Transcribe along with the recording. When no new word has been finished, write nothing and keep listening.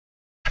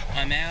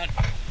I'm out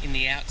in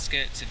the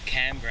outskirts of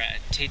Canberra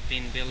at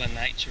Tidbinbilla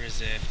Nature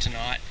Reserve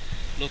tonight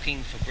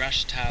looking for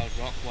brush-tailed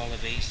rock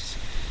wallabies.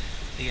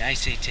 The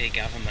ACT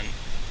government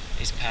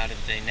is part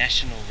of the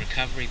National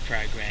Recovery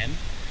Program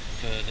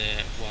for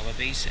the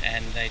wallabies,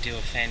 and they do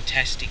a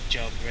fantastic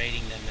job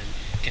breeding them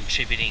and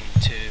contributing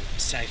to a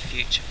safe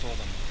future for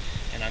them.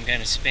 And I'm going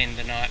to spend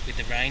the night with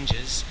the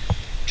rangers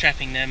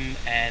trapping them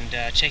and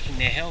checking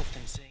their health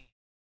and seeing.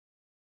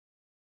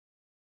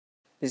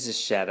 This is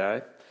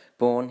Shadow,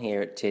 born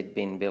here at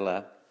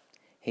Tidbinbilla.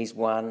 He's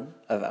one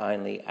of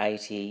only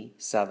 80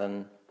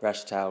 southern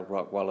brush-tailed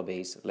rock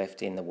wallabies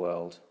left in the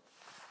world.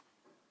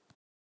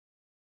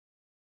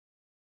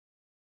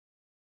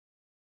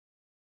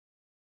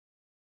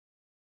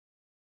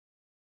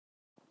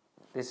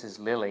 This is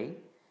Lily.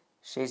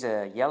 She's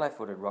a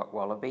yellow-footed rock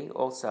wallaby,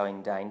 also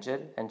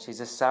endangered, and she's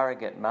a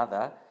surrogate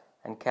mother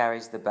and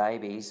carries the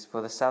babies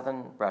for the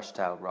southern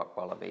brush-tailed rock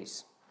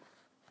wallabies.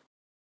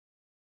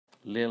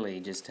 Lily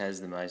just has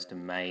the most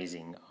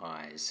amazing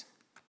eyes.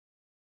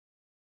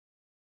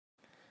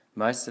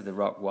 Most of the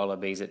rock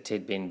wallabies at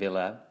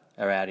Tidbinbilla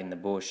are out in the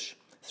bush,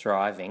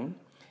 thriving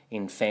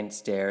in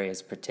fenced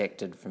areas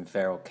protected from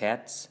feral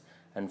cats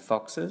and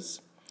foxes.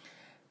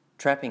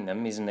 Trapping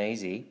them isn't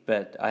easy,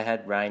 but I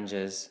had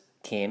rangers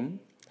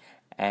Kim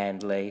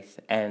and Leith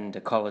and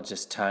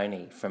ecologist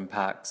Tony from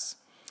Parks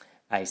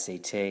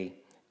ACT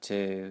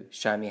to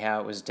show me how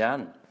it was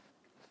done.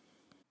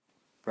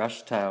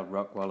 Brush-tailed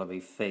rock wallaby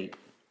feet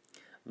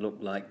look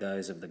like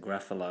those of the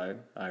gruffalo,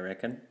 I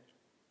reckon.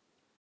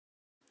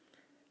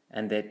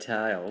 And their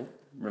tail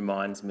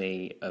reminds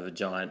me of a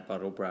giant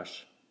bottle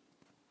brush.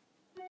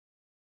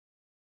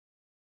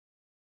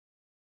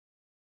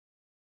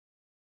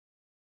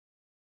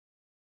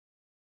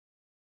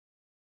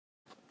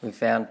 We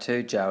found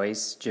 2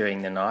 joeys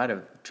during the night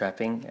of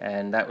trapping,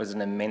 and that was an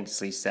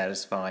immensely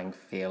satisfying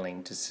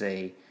feeling to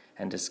see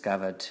and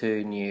discover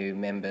 2 new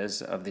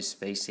members of this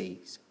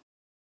species.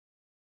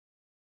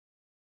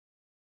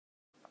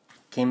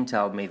 Kim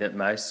told me that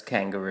most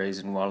kangaroos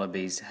and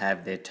wallabies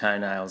have their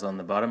toenails on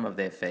the bottom of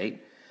their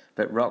feet,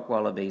 but rock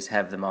wallabies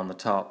have them on the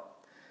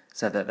top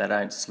so that they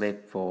don't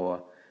slip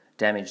or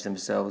damage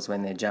themselves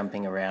when they're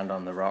jumping around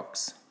on the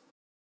rocks.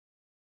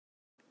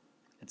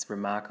 It's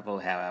remarkable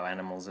how our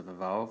animals have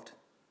evolved.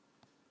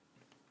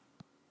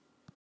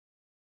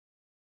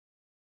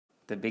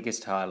 The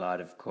biggest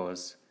highlight, of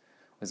course,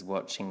 was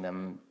watching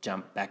them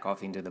jump back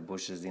off into the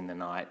bushes in the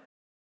night